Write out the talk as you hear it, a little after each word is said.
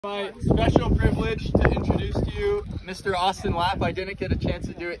My special privilege to introduce to you Mr. Austin Lapp. I didn't get a chance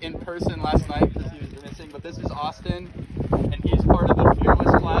to do it in person last night because he was missing, but this is Austin, and he's part of the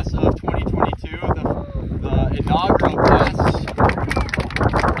Fearless class of 2022, the inaugural class. And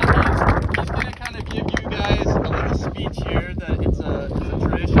he's going to kind of give you guys a little speech here that it's a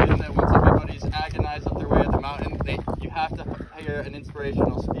tradition that once everybody's agonized up their way up the mountain, you have to hear an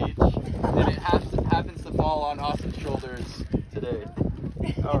inspirational speech, and it happens to fall on Austin's shoulders today.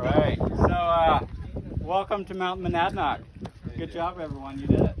 All right, so welcome to Mount Monadnock. Good job, everyone. You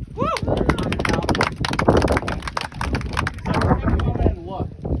did it. Woo! So take a moment and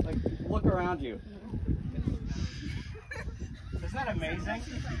look around you. Isn't that amazing?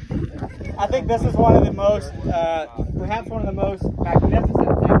 I think this is one of the most, perhaps one of the most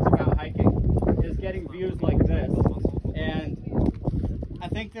magnificent things about hiking is getting views like this. And I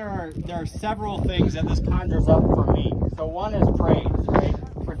think there are several things that this conjures up for me. So one is praise, right?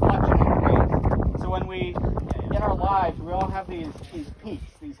 Reflection and praise. So when we, in our lives, we all have these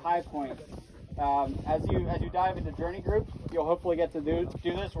peaks, these high points. As you dive into journey groups, you'll hopefully get to do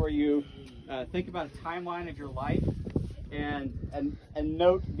this where you think about a timeline of your life and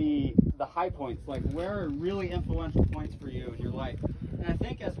note the high points, like where are really influential points for you in your life. And I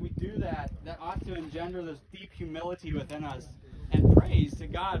think as we do that, that ought to engender this deep humility within us and praise to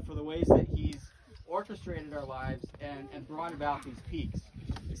God for the ways that He's orchestrated our lives and brought about these peaks.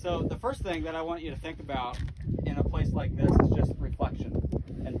 So the first thing that I want you to think about in a place like this is just reflection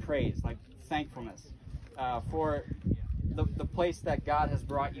and praise, like thankfulness for the place that God has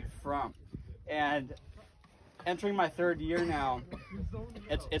brought you from. And entering my third year now,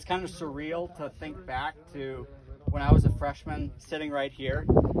 it's kind of surreal to think back to when I was a freshman sitting right here.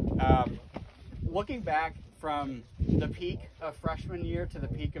 Looking back from the peak of freshman year to the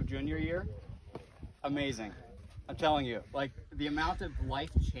peak of junior year, amazing. I'm telling you, like the amount of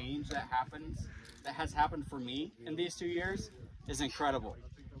life change that has happened for me in these 2 years is incredible.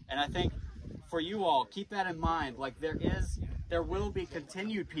 And I think for you all, keep that in mind. Like there will be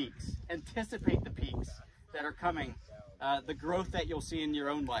continued peaks. Anticipate the peaks that are coming, the growth that you'll see in your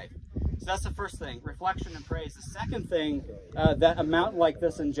own life. So that's the first thing, reflection and praise. The second thing that a mountain like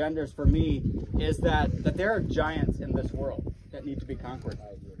this engenders for me is that there are giants in this world that need to be conquered.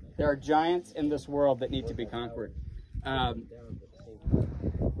 There are giants in this world that need to be conquered. And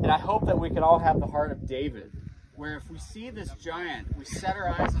I hope that we can all have the heart of David, where if we see this giant, we set our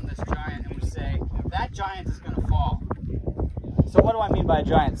eyes on this giant and we say, that giant is going to fall. So what do I mean by a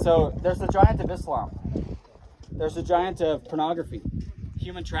giant? So there's the giant of Islam. There's the giant of pornography,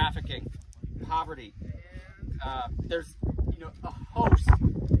 human trafficking, poverty. There's a host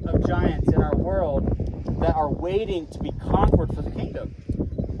of giants in our world that are waiting to be conquered for the kingdom.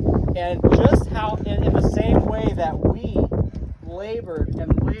 And just how, in the same way that we labored,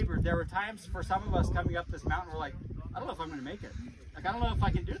 there were times for some of us coming up this mountain, we're like, I don't know if I'm going to make it. Like, I don't know if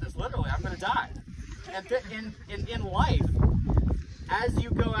I can do this. Literally, I'm going to die. And in life, as you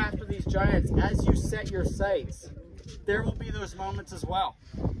go after these giants, as you set your sights, there will be those moments as well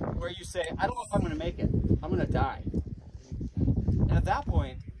where you say, I don't know if I'm going to make it. I'm going to die. And at that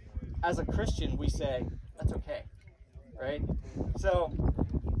point, as a Christian, we say, that's okay, right? So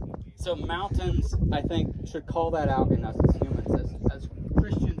mountains, I think, should call that out in us as humans, as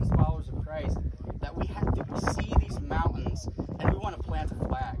Christians, as followers of Christ, that we see these mountains and we want to plant a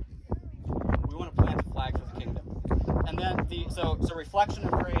flag. We want to plant a flag for the kingdom. And then so reflection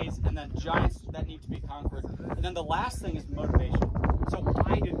and praise, and then giants that need to be conquered. And then the last thing is motivation. So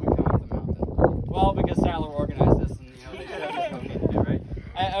why did we come up the mountain? Well, because Sattler organized this, and they said that's what we need to do, right?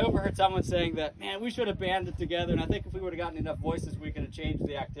 I overheard someone saying that, man, we should have banded together, and I think if we would have gotten enough voices, we could have changed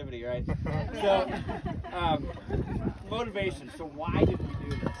the activity, right? So, motivation. So why did we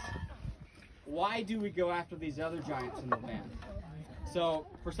do this? Why do we go after these other giants in the land? So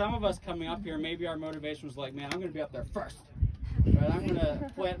for some of us coming up here, maybe our motivation was like, man, I'm going to be up there first. Right? I'm going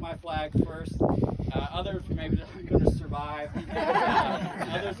to plant my flag first. Others, maybe I'm going to survive.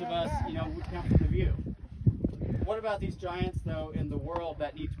 Others of us, we come from the view. What about these giants, though, in the world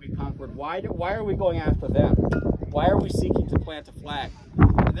that need to be conquered? Why are we going after them? Why are we seeking to plant a flag?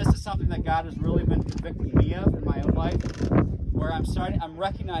 And this is something that God has really been convicting me of in my own life, where I'm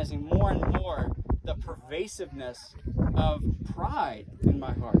recognizing more and more the pervasiveness of pride in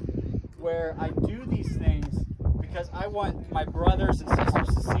my heart, where I do these things because I want my brothers and sisters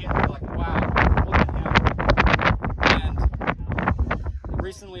to see it and be like, wow, look at him. And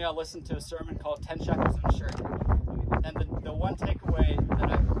recently I listened to a sermon called 10 Shekels in a Shirt. And the one takeaway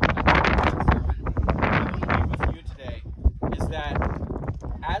that I from the sermon I want to leave with you today is that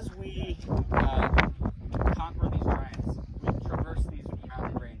as we conquer these giants, we traverse these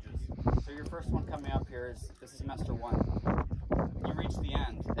mountain ranges, first one coming up here is semester 1. You reach the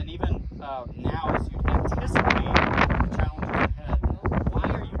end, and even now, as you anticipate the challenges ahead, why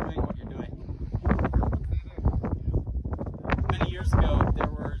are you doing what you're doing? Many years ago,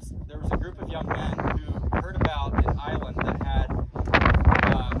 there was a group of young men who heard about an island that had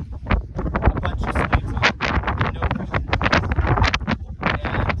a bunch of slaves on it, and no Christians.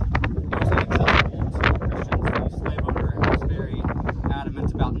 And it was unacceptable to Christians. The slave owner was very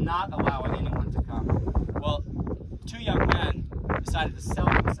adamant about not allowing anyone to come. Well, 2 young men decided to sell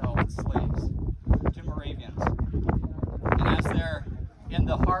themselves as slaves to Moravians. And as they're in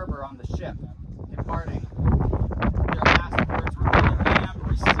the harbor on the ship, departing, their last words were, "May the Lamb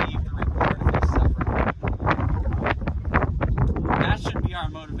receive the reward of his suffering." That should be our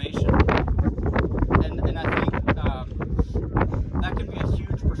motivation. And I think that can be a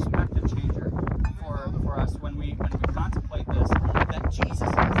huge perspective changer for us when we contemplate this, that Jesus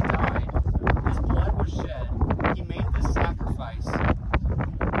has died, his blood was shed, he made this sacrifice,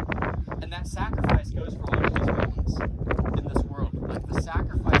 and that sacrifice goes for all of these mountains in this world. Like the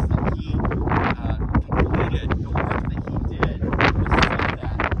sacrifice that he completed, the work that he did, was so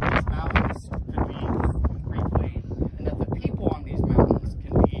that these mountains could be reclaimed, and that the people on these mountains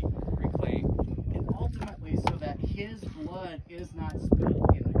can be reclaimed, and ultimately so that his blood is not spilled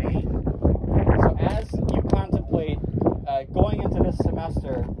in vain. So as you contemplate going into this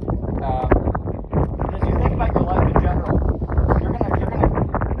semester, as you think about your life in general,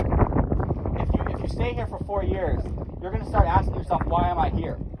 if you stay here for 4 years, you're going to start asking yourself, why am I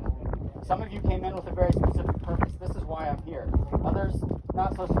here? Some of you came in with a very specific purpose. This is why I'm here. Others,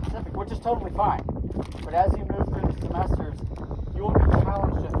 not so specific, which is totally fine. But as you move through the semesters, you will be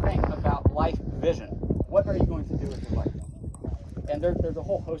challenged to think about life vision. What are you going to do with your life? And there's a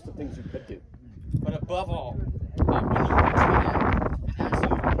whole host of things you could do. But above all, when you reach the end, and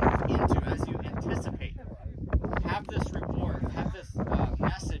as you anticipate, have this reward, have this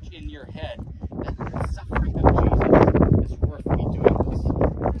message in your head that the suffering of Jesus is worth me doing this.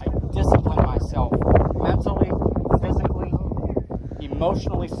 I discipline myself mentally, physically,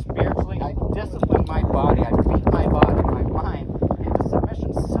 emotionally, spiritually. I discipline my body. I beat my body, my mind into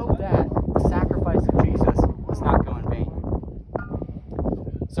submission so that the sacrifice of Jesus does not go in vain.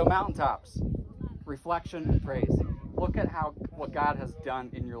 So mountaintops, reflection and praise. Look at what God has done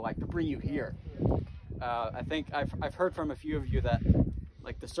in your life to bring you here. I think I've heard from a few of you that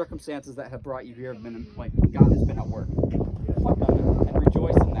like the circumstances that have brought you here have been like God has been at work. Reflect on that and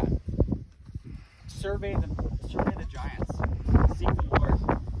rejoice in that. Survey the giants. Seek the Lord.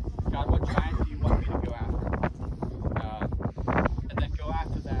 God, what giant do you want me to go after? And then go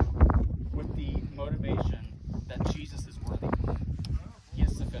after them with the motivation that Jesus is worthy. He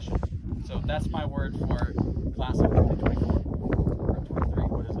is sufficient. So that's my word for class of 2024. Or 23.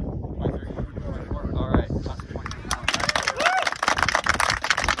 What is it? 23? 24? All right. Class of 2024.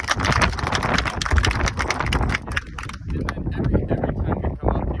 And then every time you come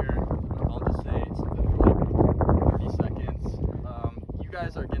up here, I'll just say something for like 30 seconds. You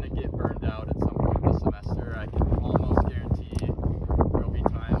guys are going to get burned out at some point this semester. I can almost guarantee